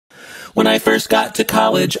When I first got to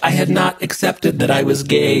college, I had not accepted that I was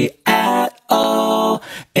gay at all.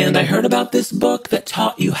 And I heard about this book that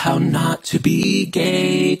taught you how not to be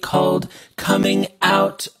gay, called Coming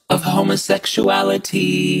Out of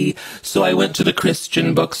Homosexuality. So I went to the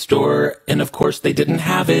Christian bookstore, and of course they didn't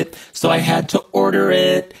have it, so I had to order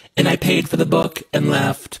it, and I paid for the book and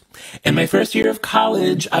left. In my first year of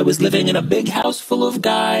college, I was living in a big house full of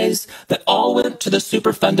guys that all went to the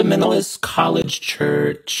super fundamentalist college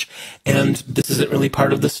church. And this isn't really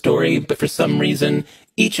part of the story, but for some reason,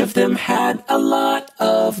 each of them had a lot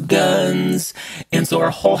of guns. And so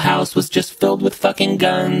our whole house was just filled with fucking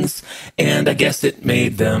guns. And I guess it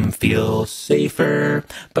made them feel safer.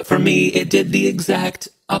 But for me, it did the exact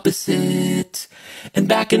opposite. And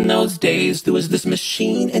back in those days, there was this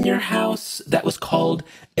machine in your house that was called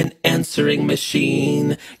an answering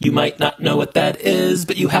machine. You might not know what that is,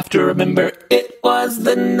 but you have to remember it was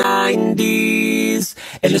the 90s.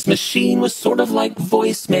 And this machine was sort of like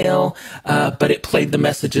voicemail, but it played the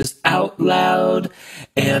messages out loud.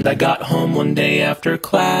 And I got home one day after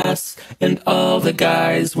class, and all the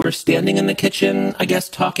guys were standing in the kitchen, I guess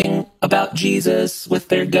talking about Jesus with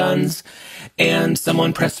their guns. And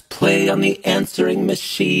someone pressed play on the answering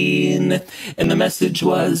machine, and the message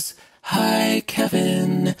was, "Hi,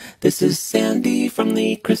 Kevin. This is Sandy from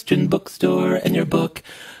the Christian bookstore, and your book,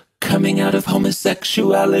 Coming Out of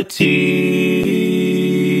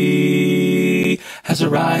Homosexuality, has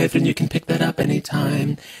arrived, and you can pick that up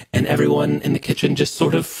anytime." And everyone in the kitchen just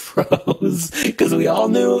sort of froze, because we all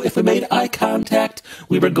knew if we made eye contact,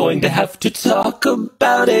 we were going to have to talk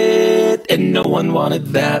about it, and no one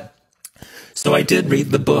wanted that. So I did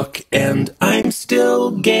read the book, and I'm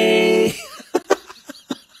still gay.